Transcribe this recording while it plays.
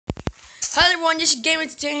Hi everyone, this is Gamer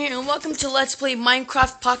Entertainer here, and welcome to Let's Play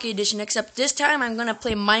Minecraft Pocket Edition. Except this time, I'm gonna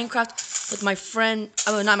play Minecraft with my friend.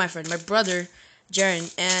 Oh, not my friend, my brother, Jaren.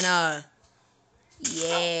 And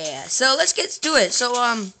yeah. So let's get to it. So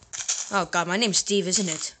oh god, my name's Steve, isn't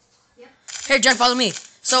it? Yep. Here, Jaren, follow me.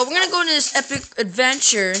 So we're gonna go into this epic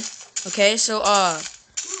adventure. Okay. So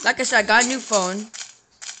like I said, I got a new phone.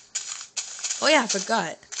 Oh yeah,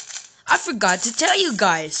 I forgot to tell you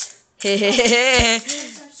guys.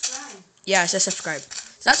 Yeah, it says subscribe.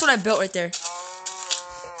 So that's what I built right there.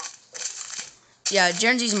 Yeah,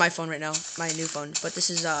 Jaren's using my phone right now, my new phone. But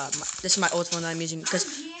this is my old phone that I'm using because.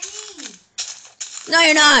 No,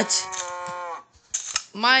 you're not.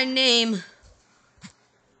 My name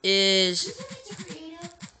is.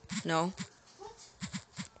 No.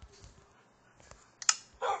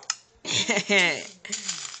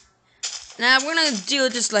 Now we're gonna do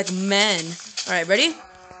this like men. All right, ready?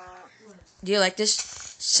 Do you like this?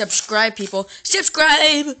 Subscribe, people.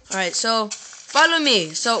 Subscribe! Alright, so, follow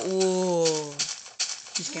me. So, whoa.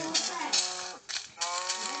 Just kidding.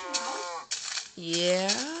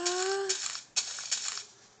 Yeah.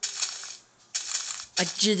 I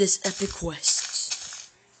did this epic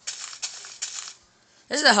quest.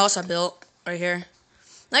 This is the house I built, right here.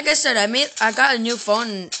 Like I said, I got a new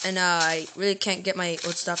phone, and I really can't get my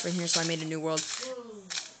old stuff in here, so I made a new world.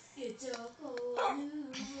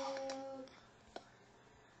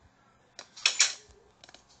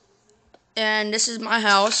 And this is my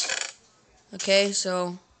house. Okay,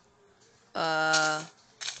 so 1,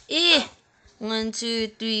 2,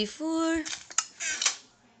 3, 4.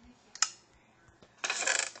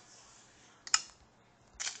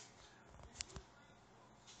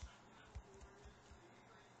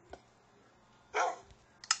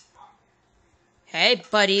 Hey,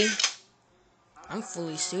 buddy. I'm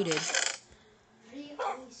fully suited. How are you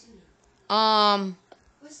fully suited?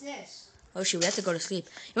 What's this? Oh shoot, we have to go to sleep.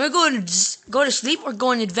 You wanna go to sleep or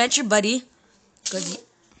go on an adventure, buddy?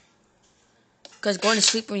 Cause going to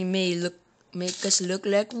sleep may make us look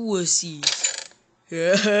like wussies.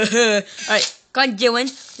 Alright, go on, Dylan.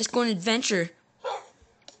 Let's go on an adventure.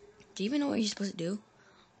 Do you even know what you're supposed to do?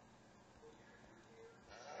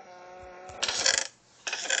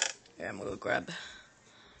 Here, I'm gonna go grab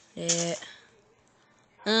it.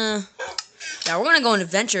 Yeah, we're gonna go on an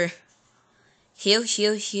adventure. Hew.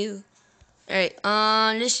 Alright,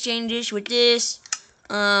 let's change this with this.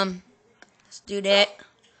 Let's do that.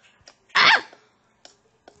 Ah!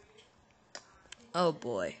 Oh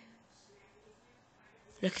boy.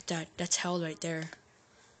 Look at that. That's hell right there.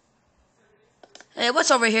 Hey,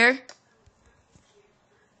 what's over here?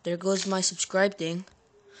 There goes my subscribe thing.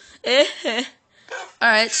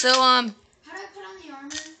 Alright, so, How do I put on the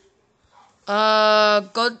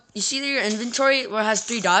armor? you see your inventory where it has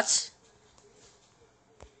 3 dots?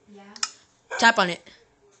 Yeah. Tap on it.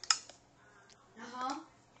 Uh-huh.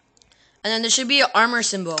 And then there should be an armor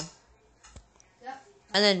symbol. Yep.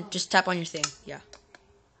 And then just tap on your thing. Yeah.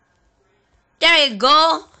 There you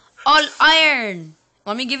go. All iron.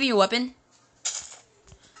 Want me to give you a weapon?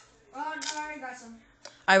 Oh, no, I already got some.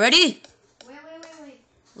 Alright, ready? Wait.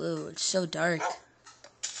 Whoa, it's so dark.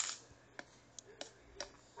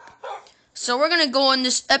 So we're gonna go on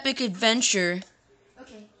this epic adventure.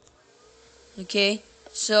 Okay. Okay.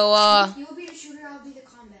 So You will be the shooter, I'll be the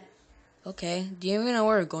combat. okay. Do you even know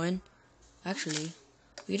where we're going? Actually,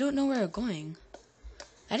 we don't know where we're going.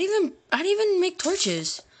 I didn't even make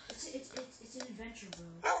torches. It's an adventure,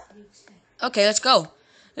 bro. What do you expect? Okay, let's go.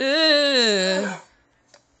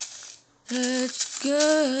 Let's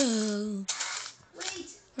go. Wait.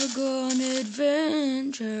 We're going on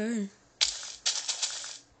adventure.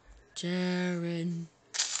 Jaren.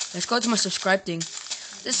 Let's go to my subscribe thing.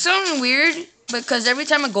 It's sounding weird because every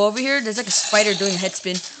time I go over here, there's like a spider doing a head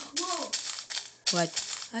spin. Whoa. What?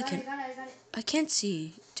 I got it. I can't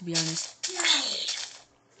see, to be honest.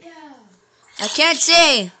 Yeah. I can't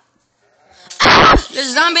see. Ah! There's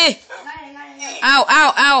a zombie. I got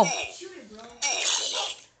it. Ow. Shoot it, bro.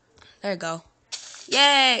 There you go.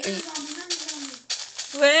 Yay.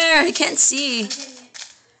 Zombie. Where? I can't see. I'm getting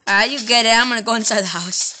it. You get it. I'm gonna go inside the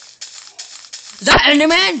house. Is that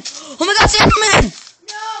Enderman? Oh my god, it's Enderman!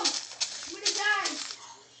 No! I'm gonna die.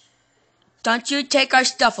 Don't you take our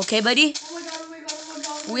stuff, okay, buddy? Oh my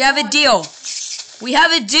god. We have a deal. We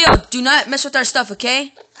have a deal. Do not mess with our stuff,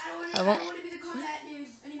 okay? I don't want to be the combat dude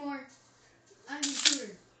anymore. I'm the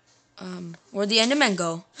shooter. Where'd the Enderman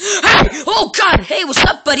go? Hey! Oh god! Hey, what's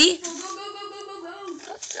up, buddy? Go.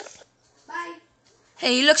 Bye.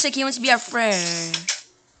 Hey, he looks like he wants to be our friend.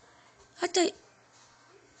 What the? Hey.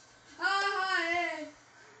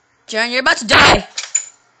 Jaren, you're about to die.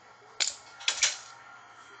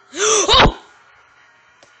 Oh!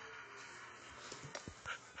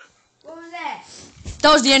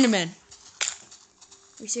 That was the Enderman.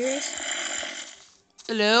 Are you serious?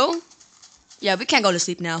 Hello? Yeah, we can't go to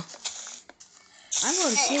sleep now. I'm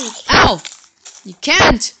going to sleep. Ow! You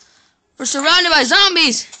can't! We're surrounded by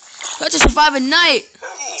zombies! We have to survive at night!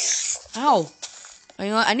 Ow. You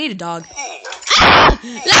know what? I need a dog. Ah!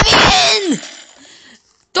 Let me in!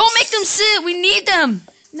 Don't make them sit! We need them!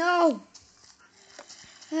 No.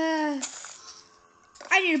 I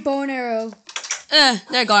need a bow and arrow. There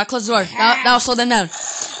you go. I closed the door. That'll slow them down.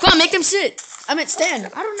 Come on, make them sit. I meant stand.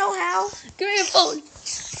 I don't know how. Give me your phone.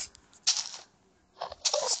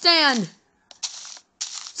 Stand.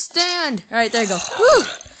 Stand. All right, there you go. Woo. All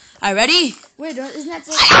right, ready? Wait, isn't that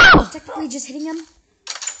Ow! technically just hitting him?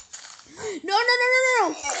 No, no, no, no,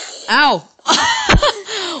 no. Ow.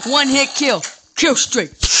 One hit kill. Kill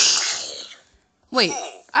straight. Wait,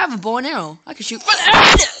 I have a bow and arrow. I can shoot.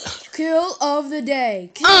 Kill of the day.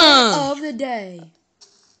 Kill of the day.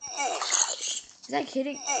 Is that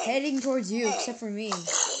heading towards you, except for me?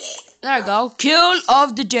 There you go. Kill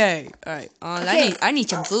of the day. All right. Okay. I need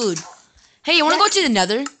some food. Hey, you want to go to the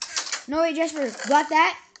Nether? No, wait, Jasper. Block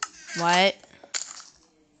that. What?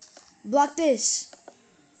 Block this.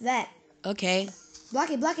 That. Okay. Block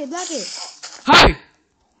it, block it, block it. Hey!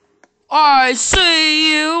 I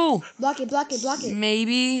see you! Block it, block it, block it.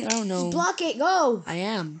 Maybe. I don't know. Just block it, go. I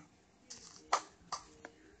am.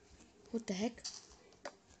 What the heck?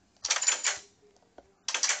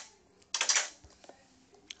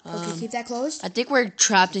 Okay, keep that closed. I think we're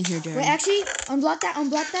trapped in here, Darren. Wait, actually, unblock that,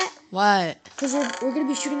 unblock that. What? Because we're going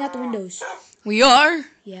to be shooting out the windows. We are?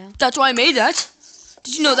 Yeah. That's why I made that.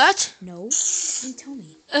 Did you know that? No. Didn't tell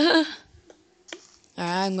me. Alright,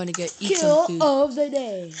 I'm gonna eat Kill some food. of the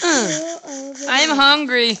day. Kill of the I'm day.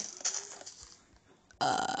 hungry.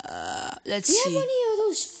 Let's Do you see. have any of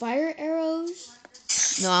those fire arrows?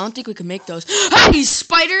 No, I don't think we can make those. Hey,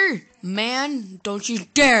 spider! Man, don't you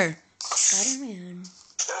dare. Spider-Man.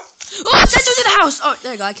 Oh, that's into the house! Oh,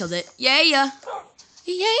 there you go, I killed it. Yeah, yeah.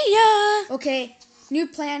 Yeah, yeah. Okay, new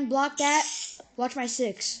plan, block that. Watch my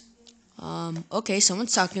 6. Okay,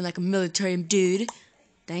 someone's talking like a military dude.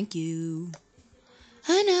 Thank you.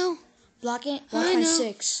 I know. Block it, watch I my know.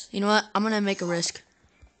 6. You know what? I'm gonna make a risk.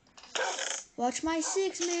 Watch my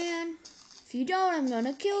 6, man. If you don't, I'm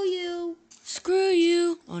gonna kill you. Screw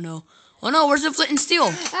you. Oh no. Oh no, where's the flint and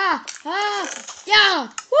steel? Yeah.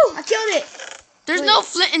 Woo, I killed it. There's Wait. no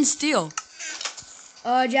flint and steel.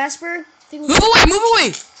 Jasper. I think Move away, move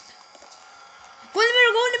away. Go in the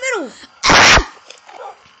middle, go in the middle.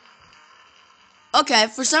 Okay,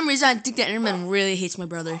 for some reason I think the Enderman really hates my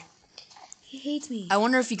brother. He hates me. I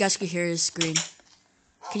wonder if you guys could hear his scream.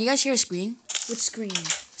 Can you guys hear his scream? What scream?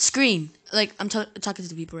 Scream. Like, I'm talking to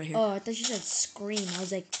the people right here. Oh, I thought you said scream. I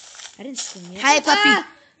was like, I didn't scream yet. Hi, puppy.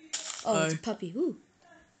 Oh, it's Hi. a puppy. Ooh.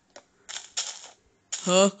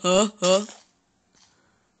 Huh.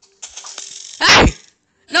 Hey!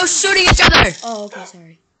 No shooting each other! Oh, okay,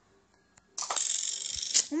 sorry.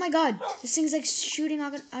 Oh my god, this thing's like shooting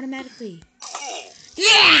automatically.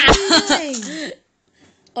 Yeah! What are you doing?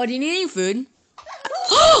 Oh, do you need any food?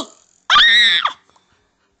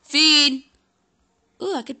 Feed.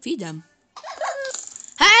 Ooh, I could feed them.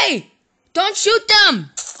 Hey! Don't shoot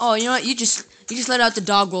them! Oh, you know what? You just let out the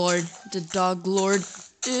dog lord. The dog lord.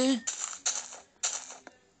 Hey!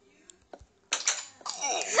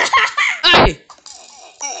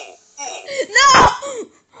 No!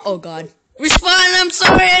 Oh god. Respawn, I'm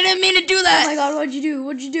sorry, I didn't mean to do Oh that. my god, what'd you do?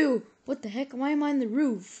 What'd you do? What the heck? Why am I on the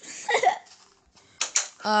roof?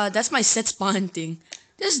 That's my set spawn thing.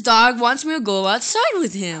 This dog wants me to go outside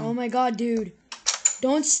with him. Oh my god, dude.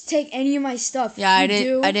 Don't take any of my stuff. Yeah, I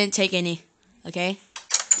You didn't take any. Okay?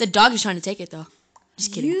 The dog is trying to take it though.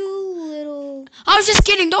 Just kidding. You little... I was just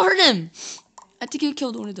kidding, don't hurt him. I think you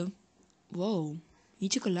killed one of them. Whoa. You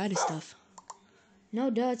took a lot of stuff. No,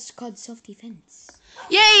 duh, it's called self-defense.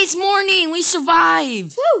 Yay, it's morning. We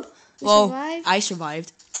survived. Woo! We Well, survived. I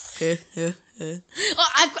survived. Oh,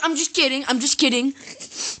 I'm just kidding. I'm just kidding.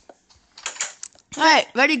 Alright,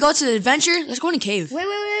 ready to go to the adventure? Let's go in a cave. Wait.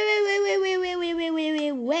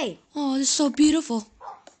 Oh, this is so beautiful.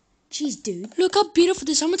 Jeez, dude. Look how beautiful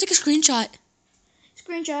this is. I'm gonna take a screenshot.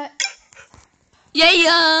 Screenshot.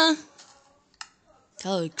 Yeah. That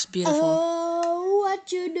looks beautiful. Oh,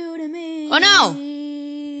 what you do to me. Oh, no.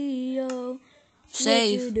 Oh,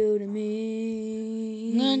 Save. What you do to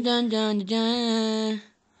me. Dun, dun, dun, dun, dun.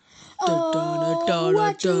 Oh,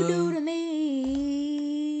 what you do to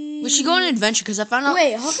me. We should go on an adventure because I found out.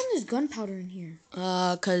 Wait, how come there's gunpowder in here?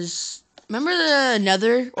 Cause remember the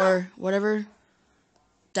Nether or whatever,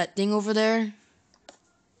 that thing over there.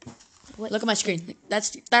 What? Look at my screen.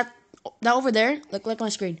 That over there. Look at my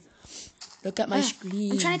screen. Look at my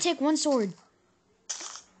screen. I'm trying to take one sword.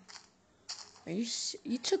 Are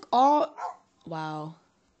you took all... Wow.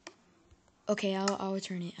 Okay, I'll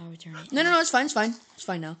return it. I'll return it. No, it's fine. It's fine. It's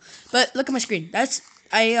fine now. But look at my screen.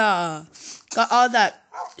 I got all that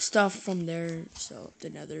stuff from there. So the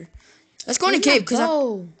Nether. Let's go in a cave because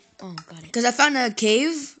got it. Because I found a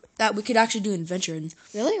cave that we could actually do an adventure in.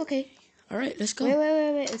 Really? Okay. All right, let's go.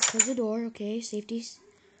 Wait. Let's close the door. Okay, safeties.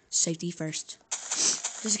 Safety first.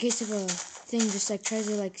 Just in case of a thing, just like tries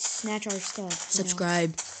to like snatch our stuff.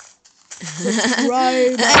 Subscribe.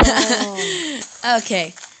 Subscribe.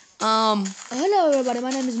 Okay. Hello, everybody.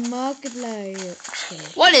 My name is Markiplier.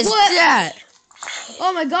 What is that?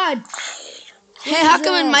 Oh my God. Hey, how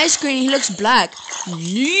come in my screen he looks black?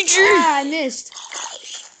 I missed.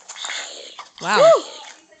 Wow. Woo!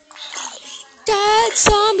 That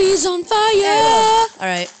zombie's on fire. All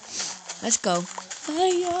right, let's go.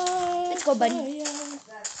 Fire. Let's go, buddy.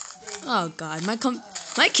 Oh God, my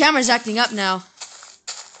camera's acting up now.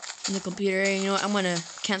 In the computer, you know what? I'm gonna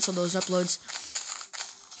cancel those uploads.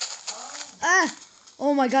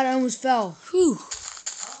 Oh my God, I almost fell. Whew.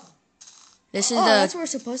 This is that's where we're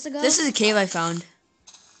supposed to go? This is a cave I found.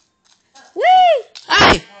 Whee!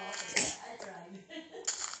 Hey!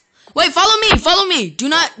 Wait, follow me. Do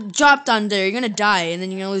not drop down there. You're gonna die, and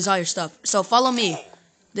then you're gonna lose all your stuff. So follow me.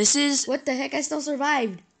 This is... What the heck? I still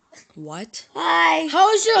survived. What? Hi.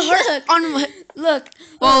 How is your heart on my... Look.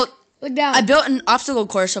 Well, Look down. I built an obstacle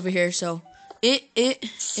course over here, so...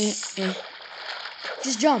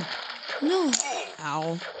 Just jump. No.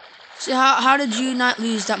 Ow. So how did you not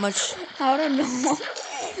lose that much? I don't know.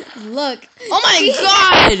 Look. Oh my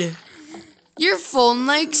God! Your phone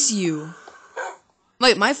likes you.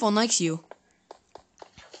 Wait, my phone likes you.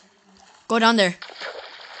 Go down there.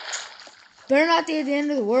 Better not be at the end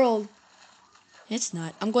of the world. It's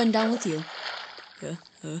not. I'm going down with you.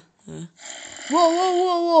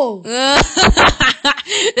 Whoa.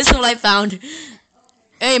 This is what I found.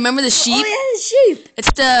 Hey, remember the sheep? Oh yeah, the sheep.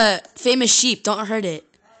 It's the famous sheep. Don't hurt it.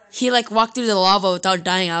 He like walked through the lava without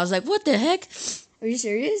dying. I was like, what the heck? Are you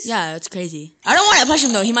serious? Yeah, it's crazy. I don't want to push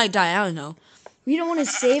him though. He might die. I don't know. You don't want to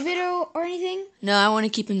save it or anything? No, I want to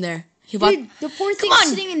keep him there. Dude, the poor thing's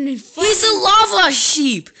sitting in front. He's a lava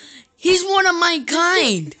sheep. He's one of my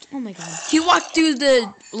kind. Oh my God. He walked through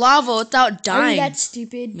the lava without dying. Are you that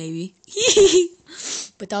stupid? Maybe.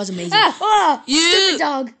 But that was amazing. Stupid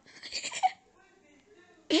dog.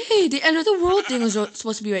 Hey, the end of the world thing was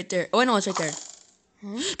supposed to be right there. Oh, I know, it's right there.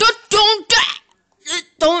 Huh?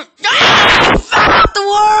 Don't fuck the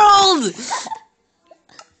world!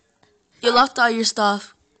 You lost all your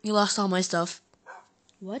stuff. You lost all my stuff.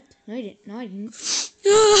 What? No, I didn't.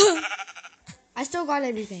 I still got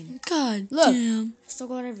everything. God Look. damn. I still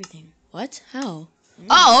got everything. What? How?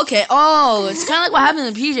 Oh, okay. Oh, it's kind of like what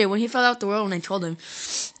happened to PJ when he fell out the world when I told him.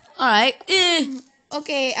 Alright.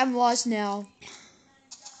 Okay, I'm lost now.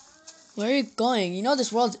 Where are you going? You know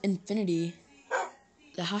this world's infinity.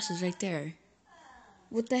 The house is right there.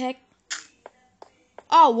 What the heck?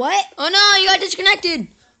 Oh, what? Oh no, you got disconnected.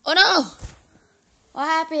 Oh no. What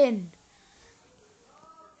happened?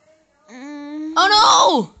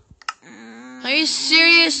 Oh no. Are you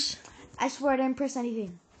serious? I swear I didn't press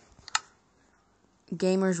anything.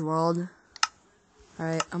 Gamers World.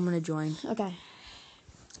 Alright, I'm gonna join. Okay.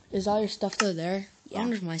 Is all your stuff still there? Yeah. I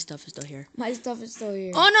wonder if my stuff is still here. My stuff is still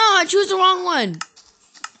here. Oh no, I chose the wrong one.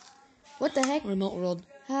 What the heck? Remote World.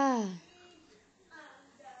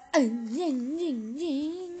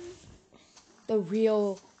 The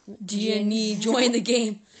real Genie, join the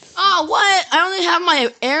game. Oh, what? I only have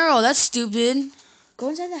my arrow. That's stupid. Go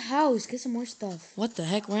inside the house. Get some more stuff. What the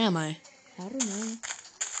heck? Where am I? I don't know.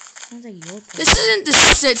 Sounds like your place. This isn't the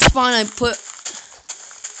set spawn I put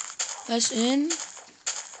us in.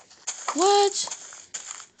 What?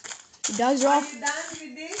 The dogs are off. Are you done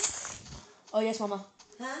with this? Oh, yes, Mama.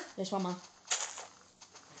 Huh? Yes, Mama.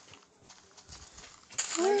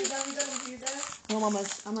 Are you done with the computer? No, Mama.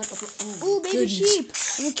 I'm like, Ooh, baby sheep.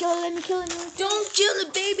 Let me kill it. Let me kill it. Don't kill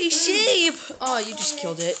the baby sheep. Oh, you just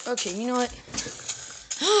killed it. Okay, you know what?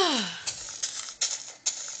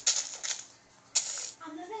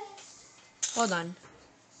 I'm the best. Hold on.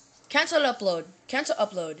 Cancel upload. Cancel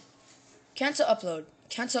upload. Cancel upload.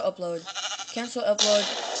 Cancel upload. Cancel upload.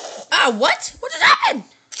 Ah, what? What just happened?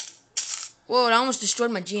 Whoa, it almost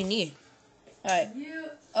destroyed my G&E. Alright.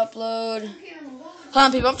 Upload. Hold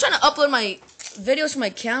on, people. I'm trying to upload my videos to my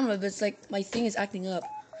camera, but it's like my thing is acting up.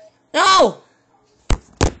 No!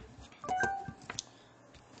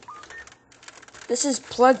 This is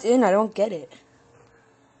plugged in. I don't get it.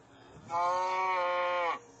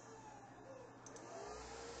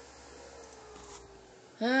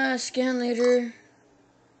 Scan later.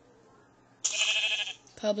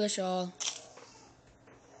 Publish all.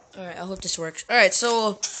 Alright, I hope this works. Alright,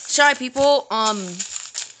 so sorry people,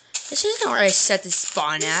 this isn't where I set the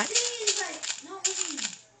spawn at.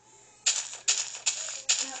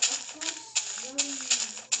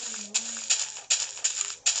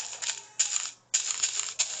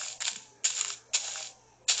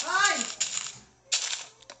 Hi!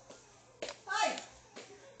 Hi!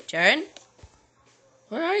 Jaren?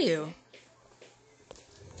 Where are you?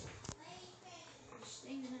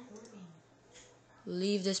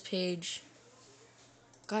 Leave this page.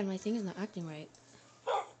 God, my thing is not acting right.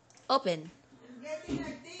 Open. I'm getting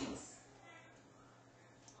our things.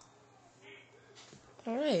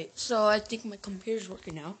 Alright, so I think my computer's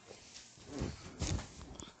working now.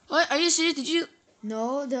 What? Are you serious? Did you?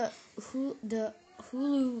 No, the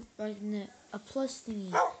Hulu, like a plus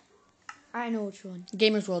thingy. I know which one.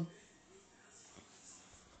 Gamers World.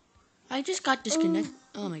 I just got disconnected.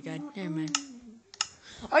 Oh my god, never mind.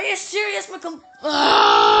 Are you serious?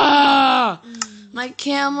 My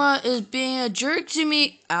camera is being a jerk to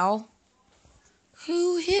me. Ow.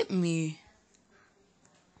 Who hit me?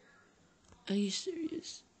 Are you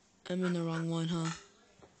serious? I'm in the wrong one, huh?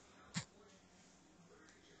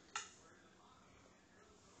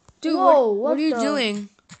 Dude, Whoa, what are you the- doing?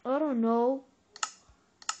 I don't know.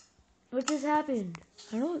 What just happened?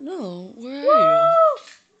 I don't know. Where are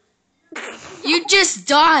you? You just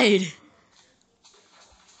died.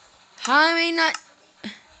 How am I not?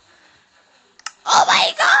 Oh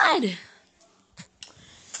my god!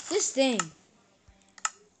 This thing.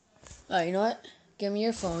 Alright, you know what? Give me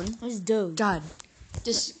your phone. Let's do. God,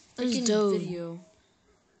 this freaking dope. video.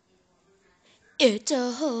 It's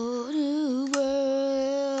a whole new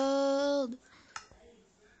world.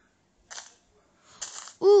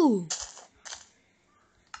 Ooh.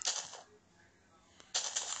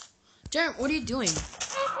 Darren, what are you doing?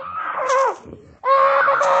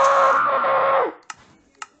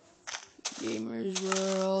 Gamers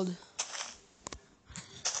World.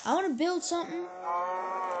 I want to build something.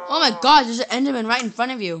 Oh my god, there's an Enderman right in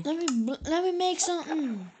front of you. Let me make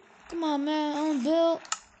something. Come on, man. I want to build.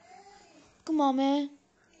 Come on, man.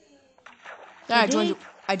 There, You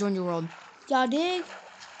I joined your world. Y'all dig?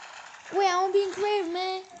 Wait, I want to be in creative,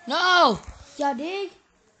 man. No! Y'all dig?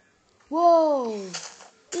 Whoa.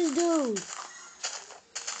 This dude.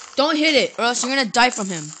 Don't hit it, or else you're gonna die from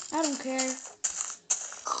him. I don't care.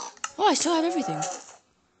 Oh, I still have everything.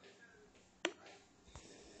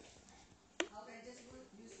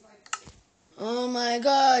 Oh my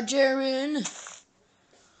god, Jaren.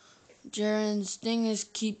 Jaren's thing is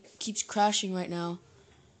keeps crashing right now.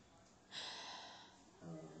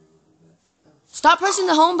 Stop pressing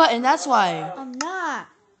the home button, that's why. I'm not.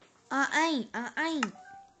 I ain't.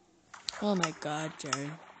 Oh my god,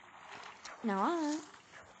 Jaren. No, I ain't.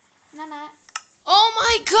 Not. Oh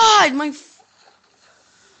my god,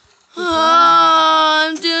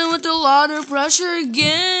 I'm dealing with a lot of pressure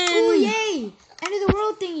again. Ooh, yay. End of the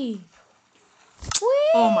world thingy.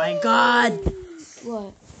 Whee! Oh my god.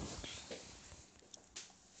 What?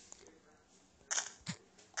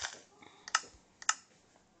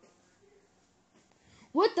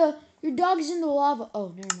 What the? Your dog is in the lava.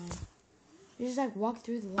 Oh, never mind. You just like walk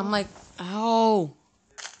through the lava. I'm like, ow.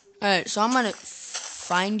 Alright, so I'm gonna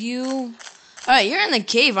find you. Alright, you're in the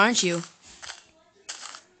cave, aren't you?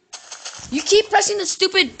 You keep pressing the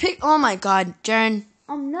stupid pick. Oh my god, Jaren.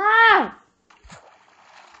 I'm not.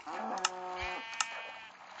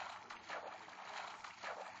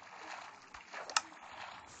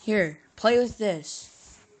 Here, play with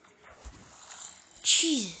this.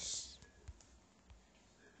 Jesus.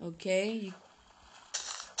 Okay.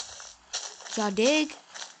 Y'all dig?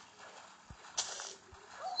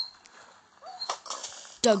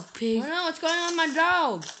 Doug I pig. don't know what's going on with my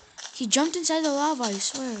dog. He jumped inside the lava, I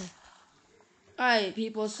swear. Alright,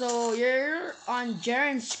 people, so you're on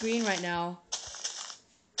Jaren's screen right now.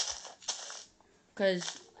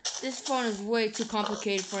 Because this phone is way too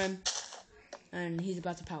complicated for him. And he's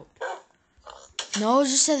about to pout. No, it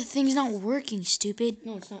just said the thing's not working, stupid.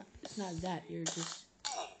 No, it's not. It's not that. You're just...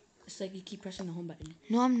 It's like you keep pressing the home button.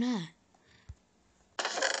 No, I'm not.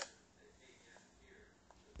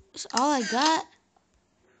 That's all I got.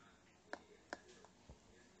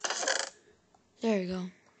 There you go.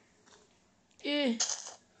 Yay!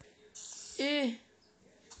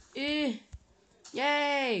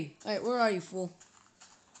 Alright, where are you, fool?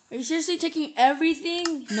 Are you seriously taking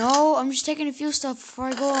everything? No, I'm just taking a few stuff before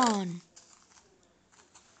I go on.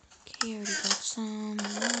 Okay, I already got some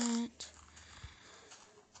of that.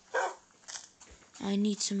 I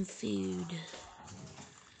need some food.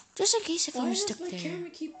 Just in case if Why I'm does stuck my there. camera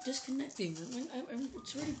keep disconnecting?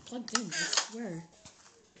 It's already plugged in, I swear.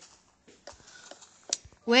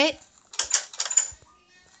 Wait.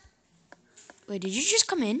 Wait, did you just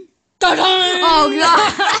come in? Ta-da! Oh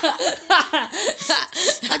god!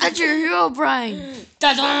 I thought you were Hero Brian.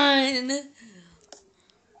 Dun dun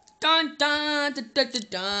dun dun dun dun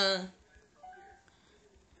dun.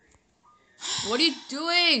 What are you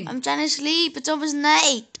doing? I'm trying to sleep. It's almost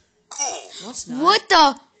night. No, it's not. What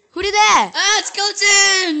the? Who did that? Ah,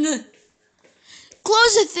 skeleton!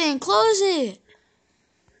 Close the thing. Close it.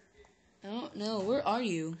 I don't know. Where are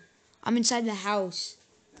you? I'm inside the house.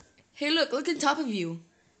 Hey, look on top of you.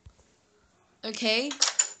 Okay,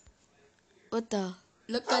 What the?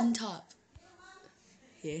 look on top.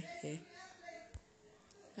 Here.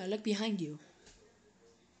 Now look behind you.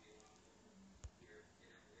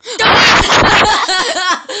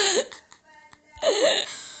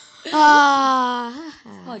 Ah.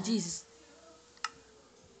 Oh, Jesus.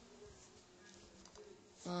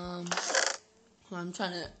 I'm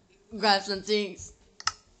trying to grab some things.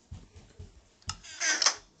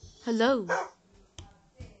 Hello.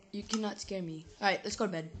 You cannot scare me. Alright, let's go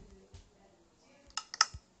to bed.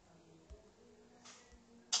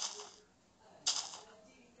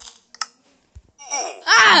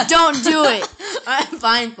 Ah! Don't do it. Alright,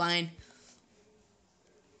 fine. What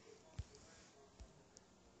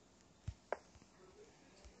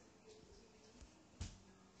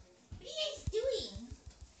are you guys doing?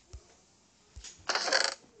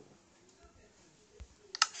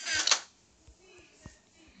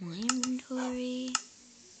 My inventory.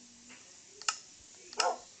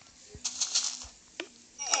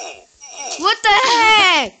 What the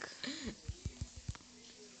heck?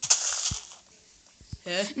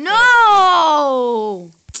 No.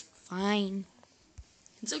 Fine.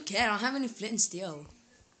 It's okay, I don't have any flint and steel.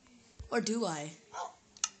 Or do I?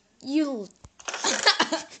 You.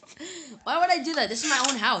 Why would I do that? This is my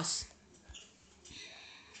own house.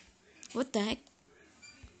 What the heck?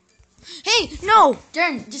 Hey, no.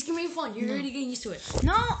 Darren, just give me your phone. You're already getting used to it.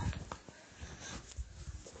 No.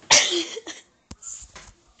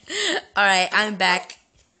 Alright, I'm back.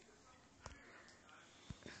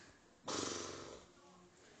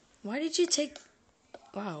 Why did you take...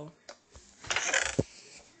 Wow.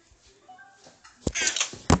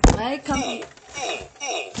 I come...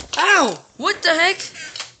 Ow! What the heck?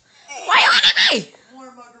 Why are you hitting me?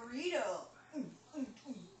 More margarita.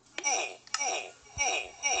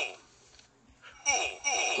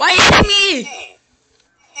 Why are you hitting me?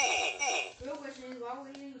 Real question is, why are we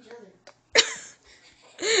hitting each other?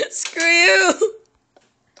 Screw you!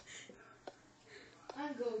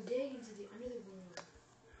 I'm go dig into the under the world.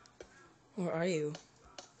 Where are you?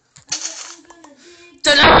 I'm gonna dig.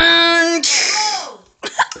 Ta-da! Oh!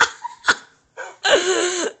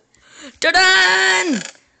 Ta-da! I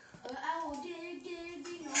will dig,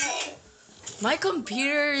 dig, no. My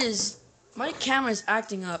computer is... My camera is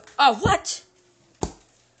acting up. Oh, what?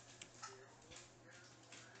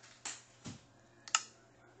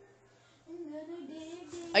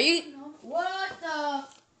 Are you... What the?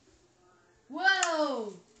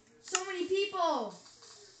 Whoa! So many people!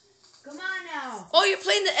 Come on now! Oh, you're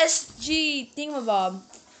playing the SG thingamabob.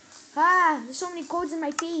 Ah, there's so many codes in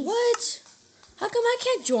my face. What? How come I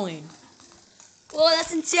can't join? Well,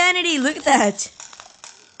 that's insanity. Look at that.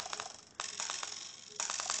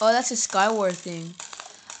 Oh, that's a Skyward thing.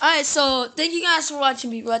 Alright, so thank you guys for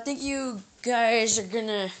watching, people. I think you guys are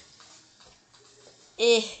gonna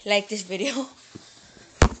like this video.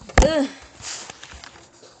 Ugh.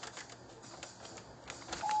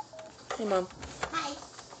 Hey, Mom. Hi.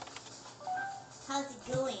 How's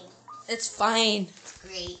it going? It's fine.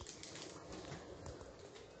 Great.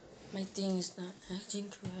 My thing is not acting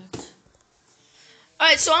correct.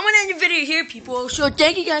 Alright, so I'm gonna end the video here, people. So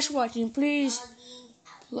thank you guys for watching. Please.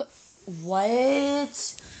 What?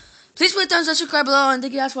 Please put a thumbs up, subscribe below, and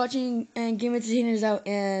thank you guys for watching. And Game Entertainers out.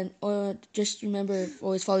 And just remember,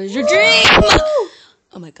 always follow your dream.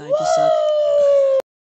 Oh my god, you suck.